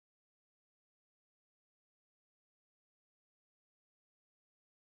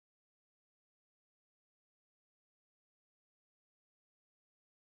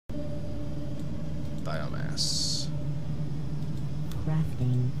biomass.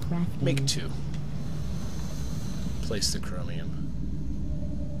 Crafting. Make 2. Place the chromium.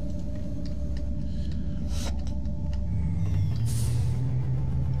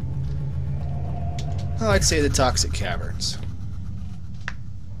 Oh, I'd say the toxic caverns.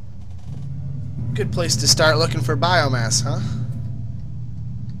 Good place to start looking for biomass, huh?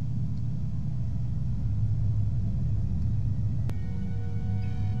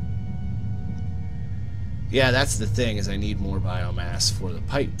 Yeah, that's the thing, is I need more biomass for the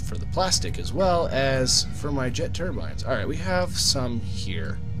pipe, for the plastic, as well as for my jet turbines. Alright, we have some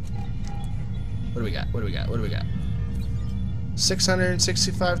here. What do we got? What do we got? What do we got?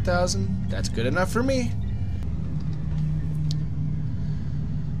 665,000? That's good enough for me.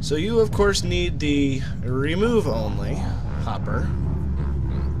 So you, of course, need the remove only hopper.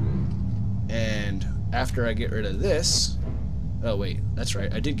 And after I get rid of this... Oh, wait. That's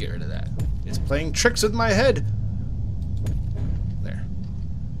right. I did get rid of that. It's playing tricks with my head. There.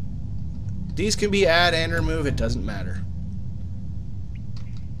 These can be add and remove. It doesn't matter.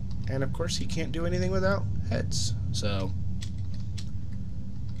 And, of course, he can't do anything without heads. So...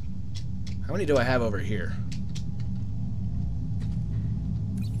 How many do I have over here?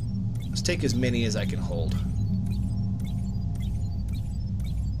 Let's take as many as I can hold.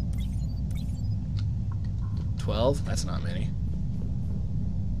 $12? That's not many.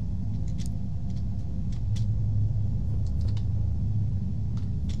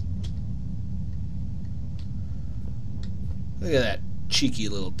 Look at that cheeky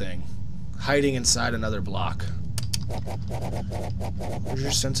little thing. Hiding inside another block. Where's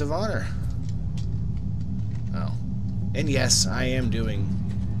your sense of honor? Oh. And yes, I am doing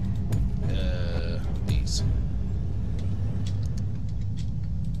these.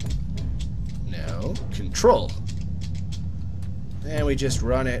 No. Control. And we just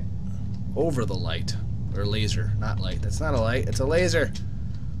run it over the light. Or laser. Not light. That's not a light. It's a laser.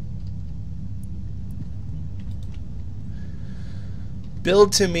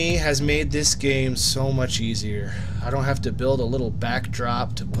 Build to me has made this game so much easier. I don't have to build a little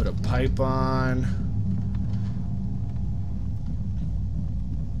backdrop to put a pipe on.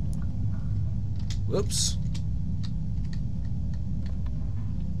 Whoops.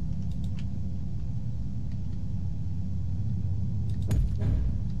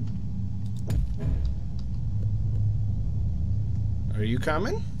 Are you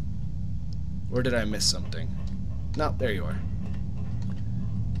coming? Or did I miss something? No, there you are.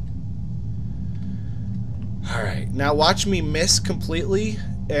 Alright, now watch me miss completely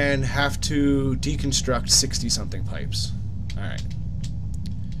and have to deconstruct 60-something pipes. Alright.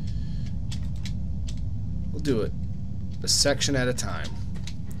 We'll do it a section at a time.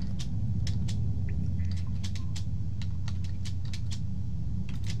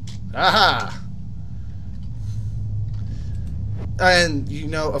 Aha! And, you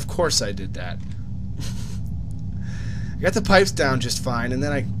know, of course I did that. I got the pipes down just fine, and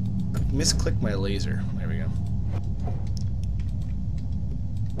then I misclicked my laser. There we go.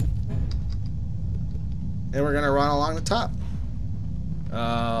 And we're gonna run along the top.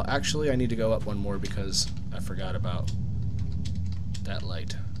 Actually, I need to go up one more because I forgot about that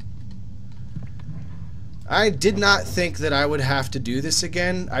light. I did not think that I would have to do this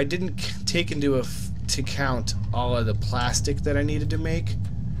again. I didn't take into account all of the plastic that I needed to make.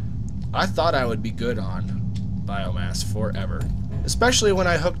 I thought I would be good on biomass forever. Especially when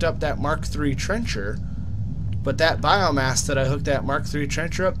I hooked up that Mark III trencher. But that biomass that I hooked that Mark III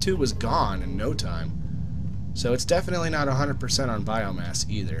trencher up to was gone in no time. So it's definitely not 100% on biomass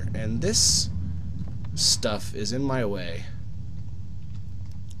either. And this stuff is in my way.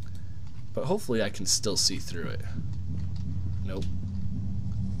 But hopefully I can still see through it. Nope.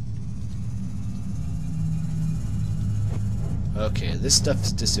 Okay, this stuff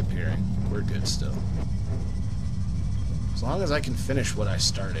is disappearing. We're good still. As long as I can finish what I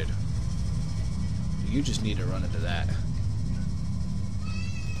started. You just need to run into that.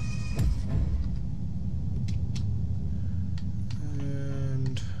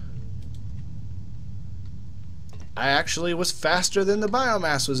 And I actually was faster than the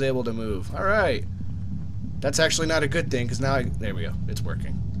biomass was able to move. Alright. That's actually not a good thing, because now there we go. It's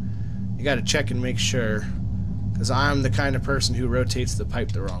working. You gotta check and make sure, because I'm the kind of person who rotates the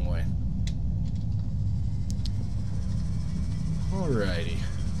pipe the wrong way. Alrighty.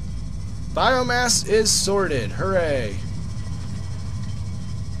 Biomass is sorted. Hooray!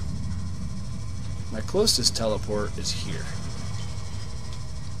 My closest teleport is here.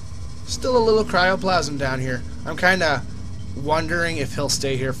 Still a little cryoplasm down here. I'm kind of wondering if he'll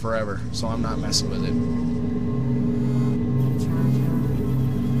stay here forever, so I'm not messing with it.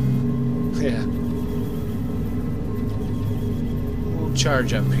 Yeah.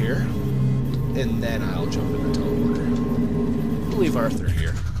 charge up here, and then I'll jump in the teleporter. We'll leave Arthur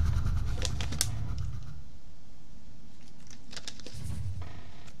here.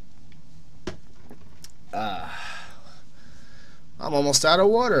 I'm almost out of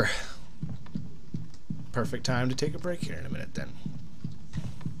water. Perfect time to take a break here in a minute then.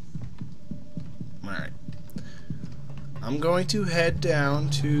 Alright. I'm going to head down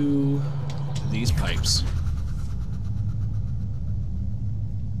to these pipes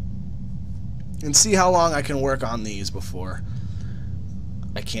and see how long I can work on these before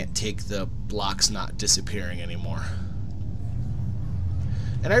I can't take the blocks not disappearing anymore.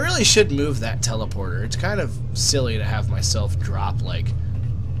 And I really should move that teleporter. It's kind of silly to have myself drop like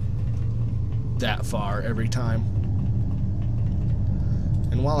that far every time.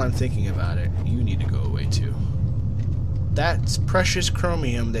 And while I'm thinking about it, you need to go away too. That's precious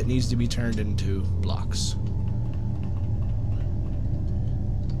chromium that needs to be turned into blocks.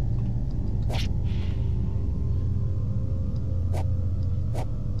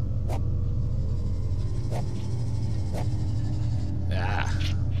 Ah,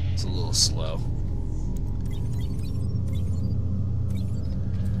 it's a little slow.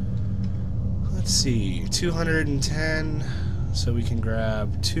 Let's see, 210, so we can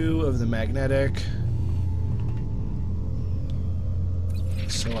grab 2 of the magnetic.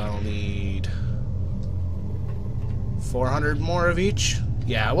 So I'll need 400 more of each.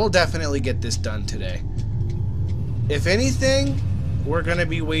 Yeah, we'll definitely get this done today. If anything, we're going to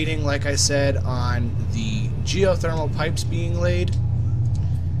be waiting, like I said, on the geothermal pipes being laid.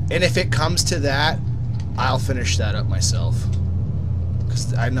 And if it comes to that, I'll finish that up myself.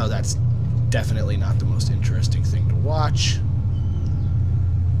 Because I know that's definitely not the most interesting thing to watch.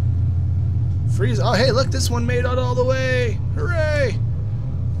 Freeze. Oh, hey, look, this one made it all the way. Hooray!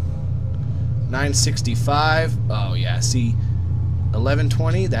 965. Oh, yeah, see,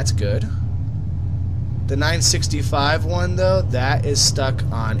 1120, that's good. The 965 one, though, that is stuck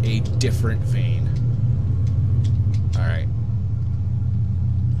on a different vein. Alright.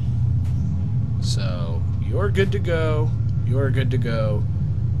 So, you're good to go. You're good to go.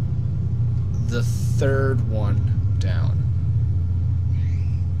 The third one down.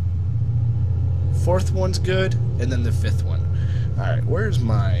 Fourth one's good, and then the fifth one. Alright, where's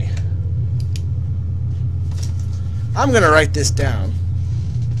my... I'm going to write this down.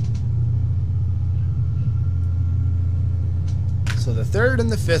 So the third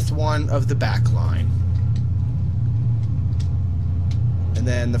and the fifth one of the back line. And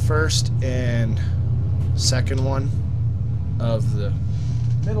then the first and second one of the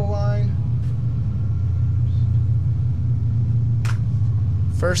middle line.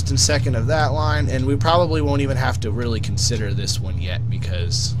 First and second of that line. And we probably won't even have to really consider this one yet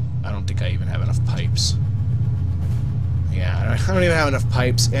because I don't think I even have enough pipes. Yeah, I don't even have enough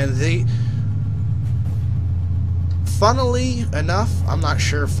pipes, and funnily enough, I'm not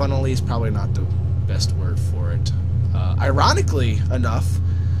sure, funnily is probably not the best word for it. Ironically enough,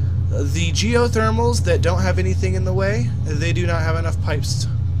 the geothermals that don't have anything in the way, they do not have enough pipes.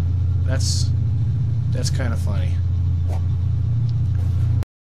 That's kind of funny.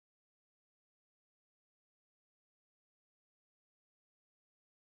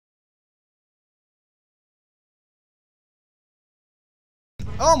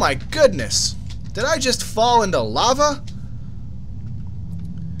 Oh my goodness! Did I just fall into lava?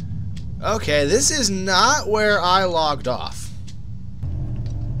 Okay, this is not where I logged off.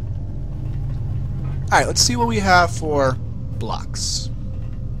 Alright, let's see what we have for blocks.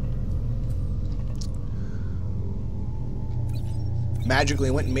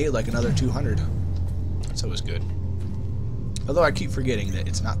 Magically went and made like another 200. That's always good. Although I keep forgetting that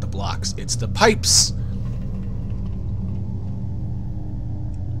it's not the blocks, it's the pipes!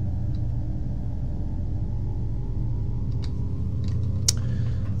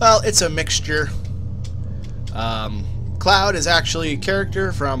 Well, it's a mixture. Cloud is actually a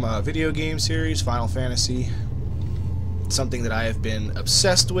character from a video game series, Final Fantasy. It's something that I have been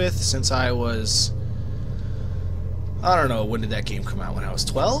obsessed with since I was... I don't know, when did that game come out? When I was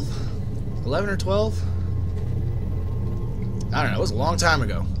 12? 11 or 12? I don't know, it was a long time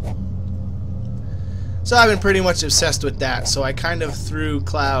ago. So I've been pretty much obsessed with that, so I kind of threw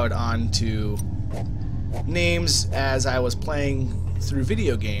Cloud onto names as I was playing through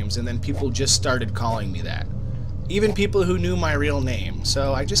video games, and then people just started calling me that. Even people who knew my real name,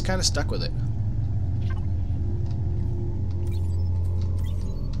 so I just kind of stuck with it.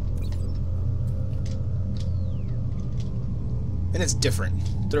 And it's different.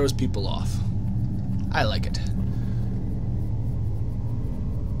 Throws people off. I like it.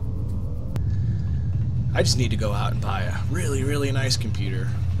 I just need to go out and buy a really, really nice computer.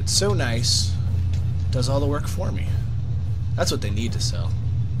 It's so nice, it does all the work for me. That's what they need to sell.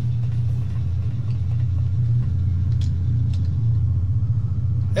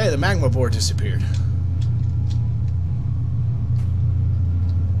 Hey, the magma board disappeared.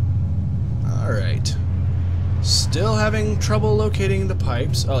 Alright. Still having trouble locating the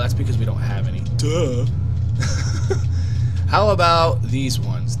pipes. Oh, that's because we don't have any. Duh. How about these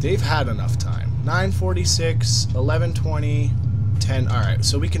ones? They've had enough time. 946, 1120, 10. Alright,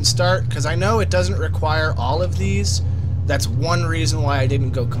 so we can start, because I know it doesn't require all of these. That's one reason why I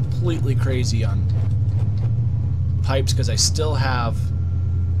didn't go completely crazy on pipes, because I still have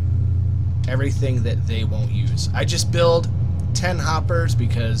everything that they won't use. I just build 10 hoppers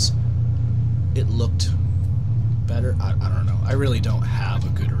because it looked better. I don't know. I really don't have a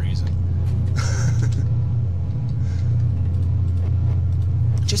good reason.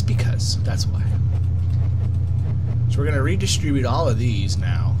 Just because. That's why. So we're going to redistribute all of these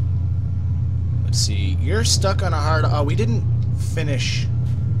now. Let's see. You're stuck on a hard... Oh, we didn't finish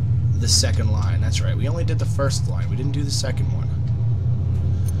the second line. That's right. We only did the first line. We didn't do the second one.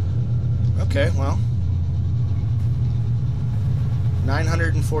 Okay, well.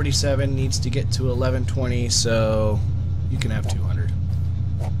 947 needs to get to 1120, so you can have 200.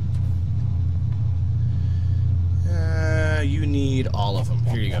 You need all of them.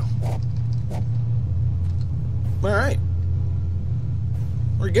 Here you go. Alright.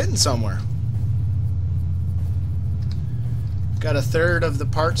 We're getting somewhere. Got a third of the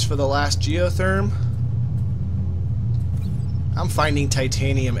parts for the last geotherm. I'm finding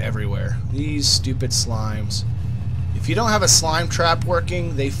titanium everywhere. These stupid slimes. If you don't have a slime trap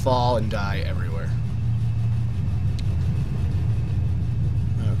working, they fall and die everywhere.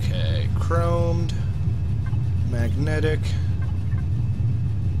 Okay, chromed, magnetic,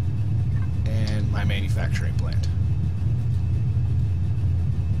 and my manufacturing plant.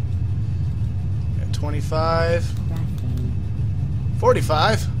 Got 25,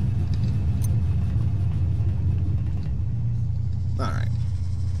 45. Alright.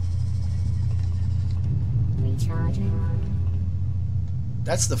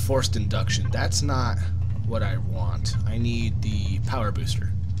 That's the forced induction. That's not what I want. I need the power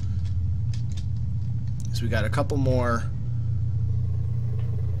booster. So we got a couple more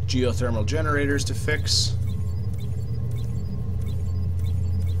geothermal generators to fix.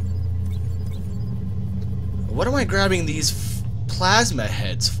 What am I grabbing these plasma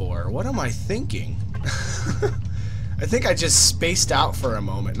heads for? What am I thinking? I think I just spaced out for a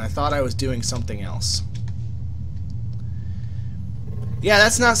moment and I thought I was doing something else. Yeah,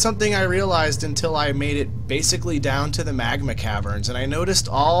 that's not something I realized until I made it basically down to the magma caverns, and I noticed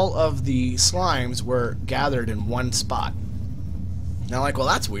all of the slimes were gathered in one spot. And I'm like, well,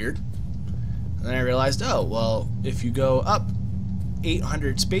 that's weird. And then I realized, oh, well, if you go up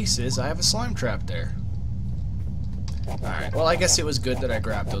 800 spaces, I have a slime trap there. Alright, well, I guess it was good that I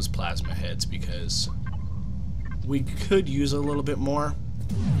grabbed those plasma heads, because we could use a little bit more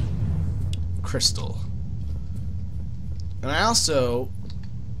crystal. And I also,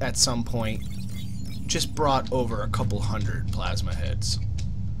 at some point, just brought over a couple hundred plasma heads.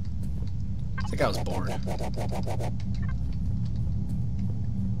 I think I was bored.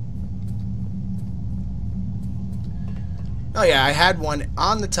 Oh yeah, I had one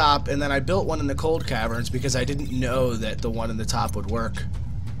on the top, and then I built one in the cold caverns because I didn't know that the one in the top would work.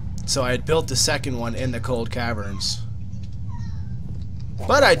 So I had built the second one in the cold caverns.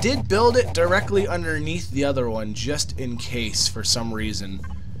 But I did build it directly underneath the other one, just in case, for some reason,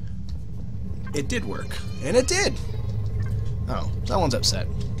 it did work. And it did! Oh, that one's upset.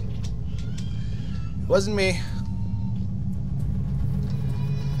 It wasn't me.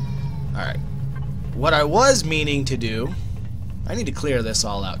 Alright. What I was meaning to do... I need to clear this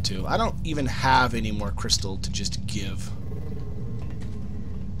all out, too. I don't even have any more crystal to just give.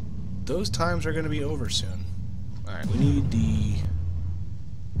 Those times are going to be over soon. Alright, we need these.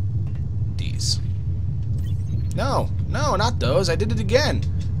 No, not those. I did it again.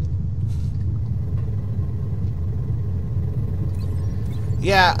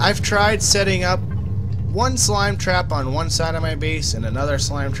 Yeah, I've tried setting up one slime trap on one side of my base and another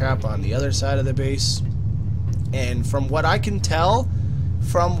slime trap on the other side of the base. And from what I can tell,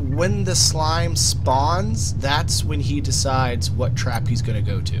 from when the slime spawns, that's when he decides what trap he's going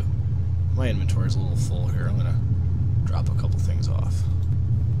to go to. My inventory is a little full here. I'm going to drop a couple things off.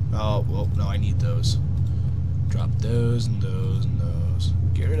 Oh, well, no, I need those. Drop those and those and those.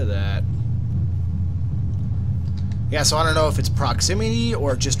 Get rid of that. Yeah, so I don't know if it's proximity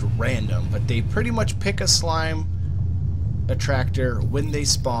or just random, but they pretty much pick a slime attractor when they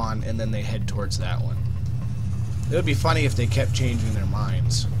spawn, and then they head towards that one. It would be funny if they kept changing their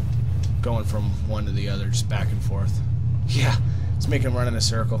minds. Going from one to the other, just back and forth. Yeah, let's make them run in a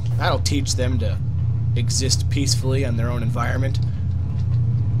circle. That'll teach them to exist peacefully in their own environment.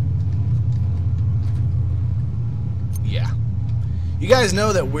 Yeah. You guys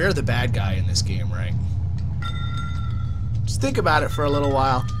know that we're the bad guy in this game, right? Just think about it for a little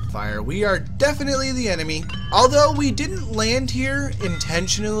while. Fire. We are definitely the enemy. Although we didn't land here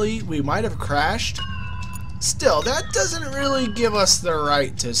intentionally, we might have crashed. Still, that doesn't really give us the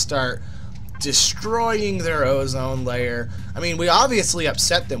right to start destroying their ozone layer. I mean, we obviously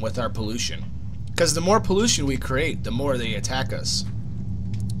upset them with our pollution. Because the more pollution we create, the more they attack us.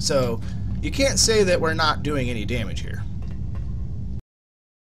 So, you can't say that we're not doing any damage here.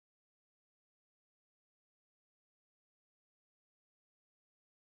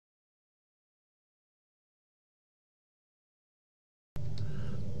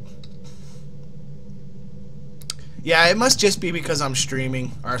 Yeah, it must just be because I'm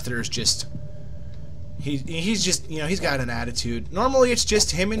streaming. Arthur's just... He's just, you know, he's got an attitude. Normally it's just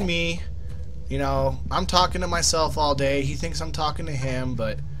him and me. You know, I'm talking to myself all day. He thinks I'm talking to him,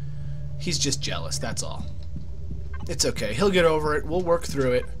 but he's just jealous, that's all. It's okay. He'll get over it. We'll work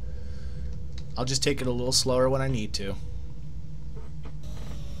through it. I'll just take it a little slower when I need to.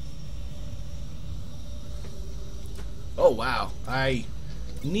 Oh, wow. I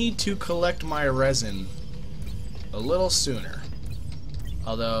need to collect my resin a little sooner.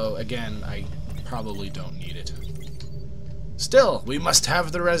 Although, again, I probably don't need it. Still, we must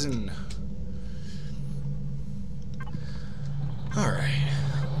have the resin. Alright.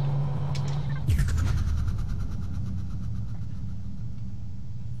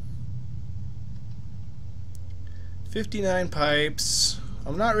 $59 pipes.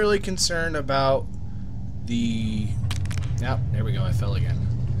 I'm not really concerned about the... Yep, there we go, I fell again.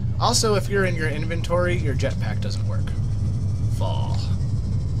 Also, if you're in your inventory, your jetpack doesn't work. Fall.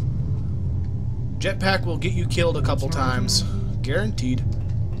 Jetpack will get you killed a couple times. Guaranteed.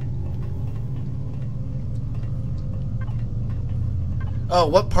 Oh,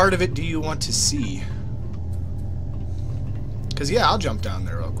 what part of it do you want to see? Because, yeah, I'll jump down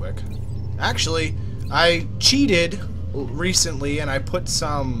there real quick. Actually, I cheated recently and I put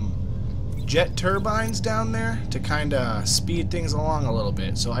some jet turbines down there to kind of speed things along a little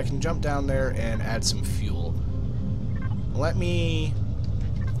bit, so I can jump down there and add some fuel. Let me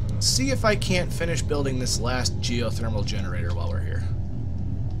see if I can't finish building this last geothermal generator while we're here.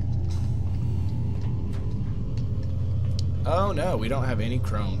 Oh no, we don't have any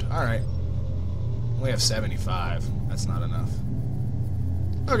chromed. Alright. We have 75. That's not enough.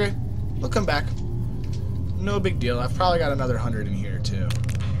 Okay, we'll come back. No big deal. I've probably got another 100 in here too.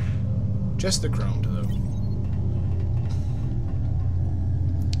 Just the chromed, though.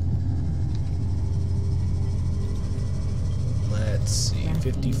 Let's see.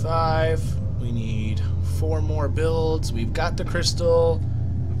 55. We need 4 more builds. We've got the crystal.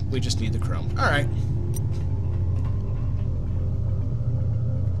 We just need the chromed. Alright.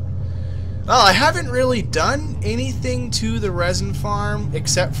 Well, I haven't really done anything to the resin farm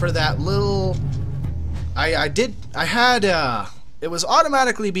except for that little... It was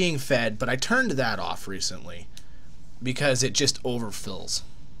automatically being fed, but I turned that off recently because it just overfills.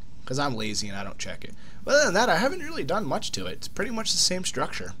 Because I'm lazy and I don't check it. But other than that, I haven't really done much to it. It's pretty much the same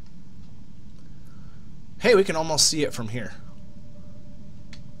structure. Hey, we can almost see it from here.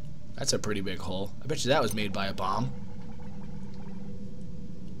 That's a pretty big hole. I bet you that was made by a bomb.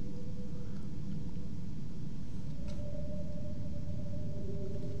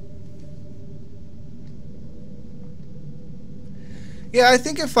 Yeah, I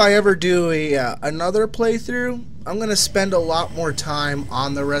think if I ever do another playthrough, I'm going to spend a lot more time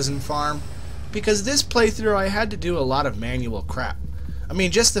on the resin farm. Because this playthrough, I had to do a lot of manual crap. I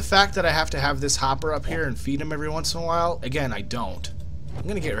mean, just the fact that I have to have this hopper up here and feed him every once in a while, again, I don't. I'm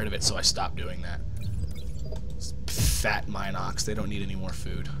going to get rid of it so I stop doing that. Fat Minox, they don't need any more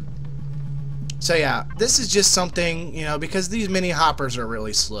food. So yeah, this is just something, you know, because these mini hoppers are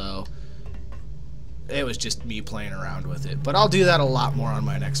really slow. It was just me playing around with it. But I'll do that a lot more on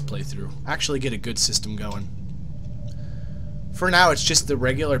my next playthrough. Actually get a good system going. For now, it's just the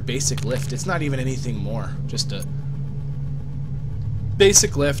regular basic lift. It's not even anything more. Just a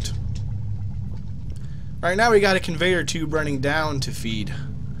basic lift. Alright, now we got a conveyor tube running down to feed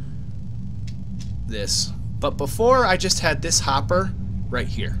this. But before, I just had this hopper right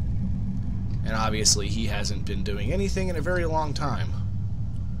here. And obviously, he hasn't been doing anything in a very long time.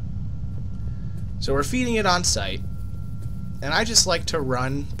 So we're feeding it on site, and I just like to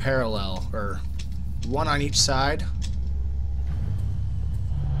run parallel, or one on each side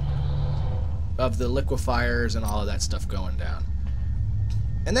of the liquefiers and all of that stuff going down.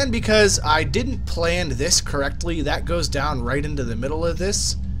 And then because I didn't plan this correctly, that goes down right into the middle of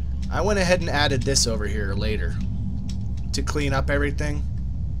this. I went ahead and added this over here later to clean up everything.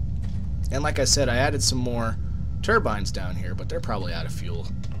 And like I said, I added some more turbines down here, but they're probably out of fuel.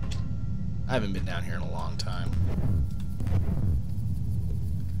 I haven't been down here in a long time.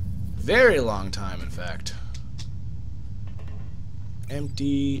 Very long time, in fact.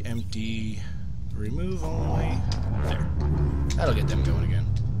 Empty, empty, remove only. There. That'll get them going again.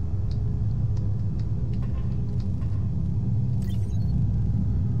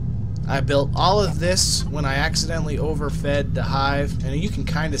 I built all of this when I accidentally overfed the hive, and you can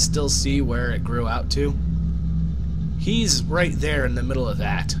kind of still see where it grew out to. He's right there in the middle of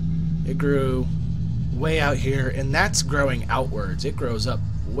that. It grew way out here, and that's growing outwards. It grows up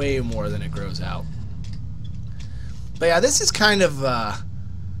way more than it grows out. But yeah, this is kind of, I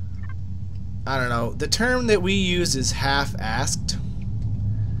don't know, the term that we use is half-asked.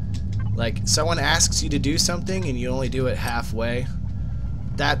 Like, someone asks you to do something and you only do it halfway.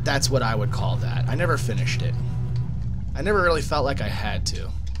 That's what I would call that. I never finished it. I never really felt like I had to.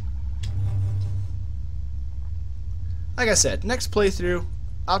 Like I said, next playthrough,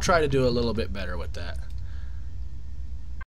 I'll try to do a little bit better with that.